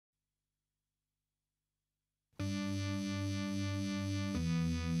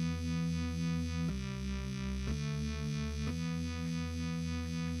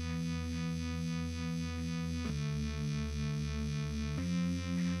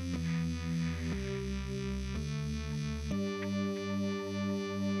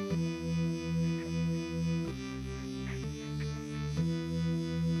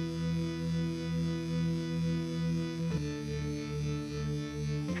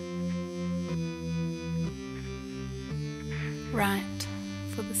right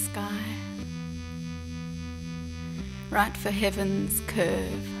for the sky, right for heaven's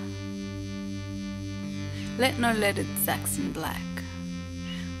curve. Let no leaded Saxon black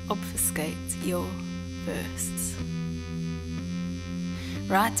obfuscate your bursts.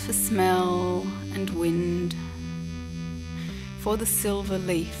 Right for smell and wind, for the silver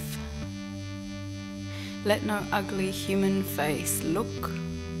leaf. Let no ugly human face look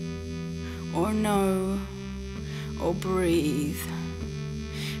or know or breathe.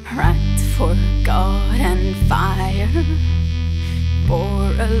 Right for God and fire,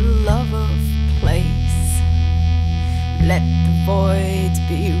 for a love of place. Let the void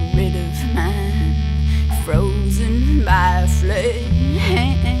be rid of man, frozen by flame.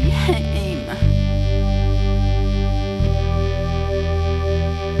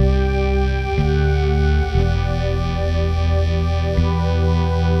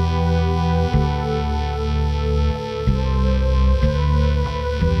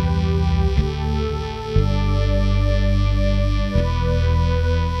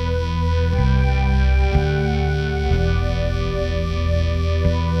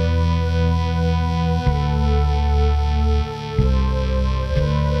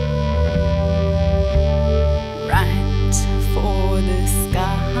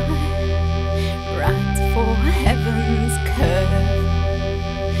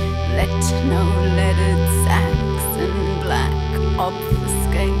 No leaded Saxon black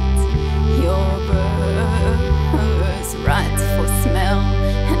obfuscate your verse. Right for smell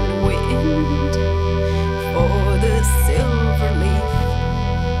and wind, for the silver leaf.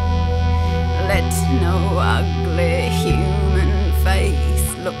 Let no ugly human face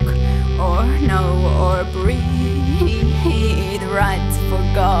look or know or breathe. Right for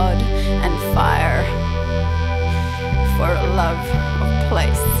God and fire, for a love of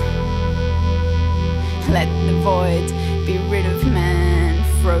place. Let the void be rid of man,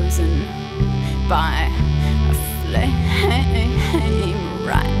 frozen by a flame.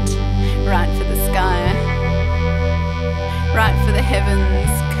 Right for the sky, right for the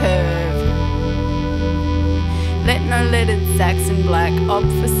heavens curve. Let no leaded Saxon black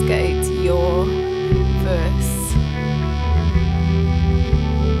obfuscate your verse.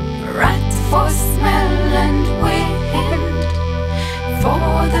 Right for smell and wind,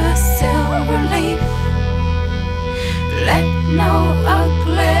 for the silver leaf. Let no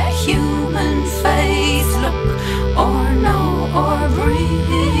ugly human face look or know or breathe.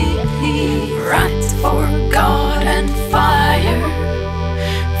 Right for God and fire,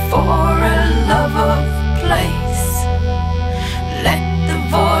 for a love of place. Let the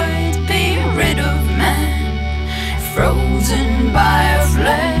void be rid of man, frozen by a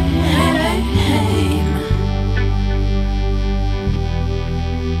flame.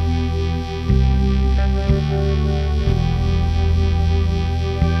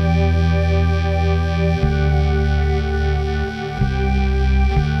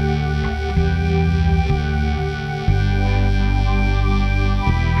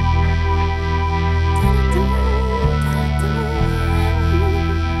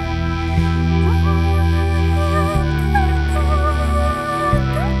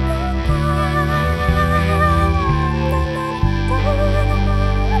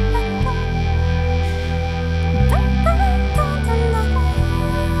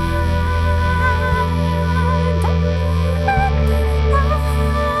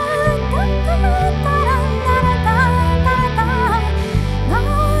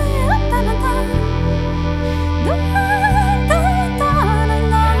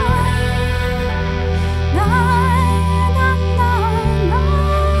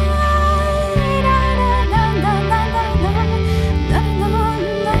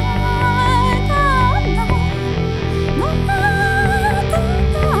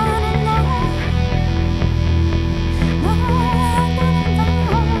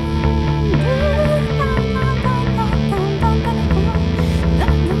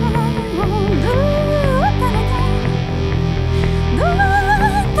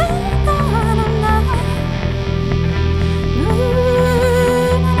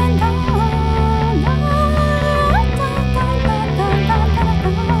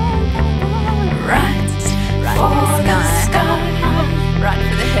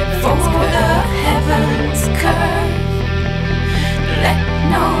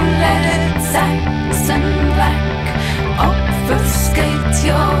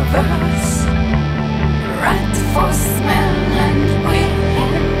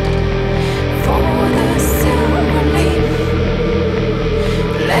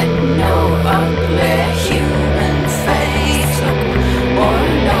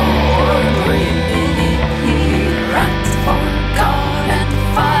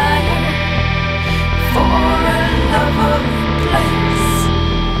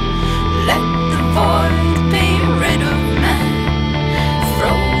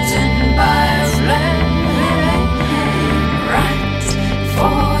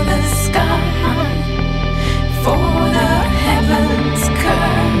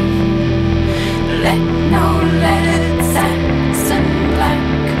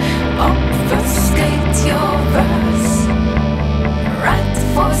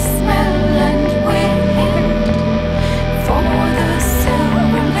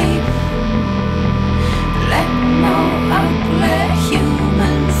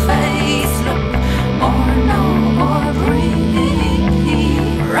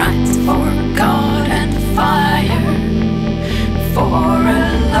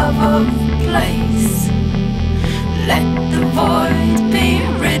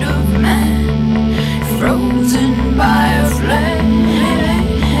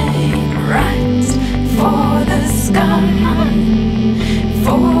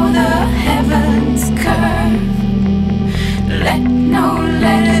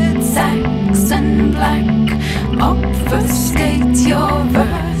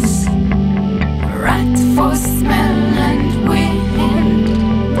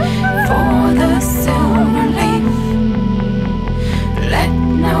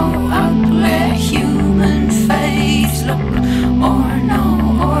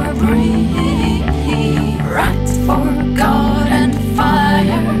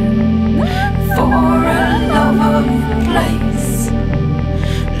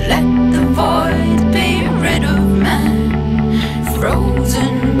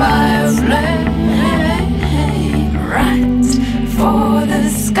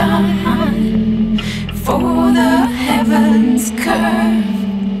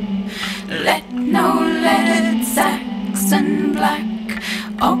 and black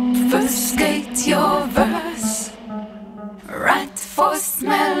obfuscate your verse. Right for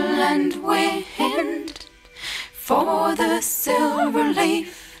smell and wind, for the silver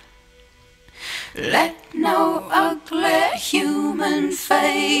leaf. Let no ugly human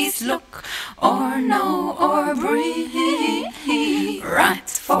face look or know or breathe. Right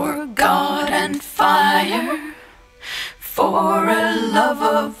for God and fire, for a love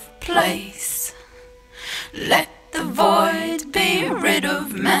of place. Let the void be rid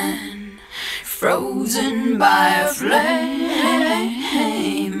of man, frozen by a flame.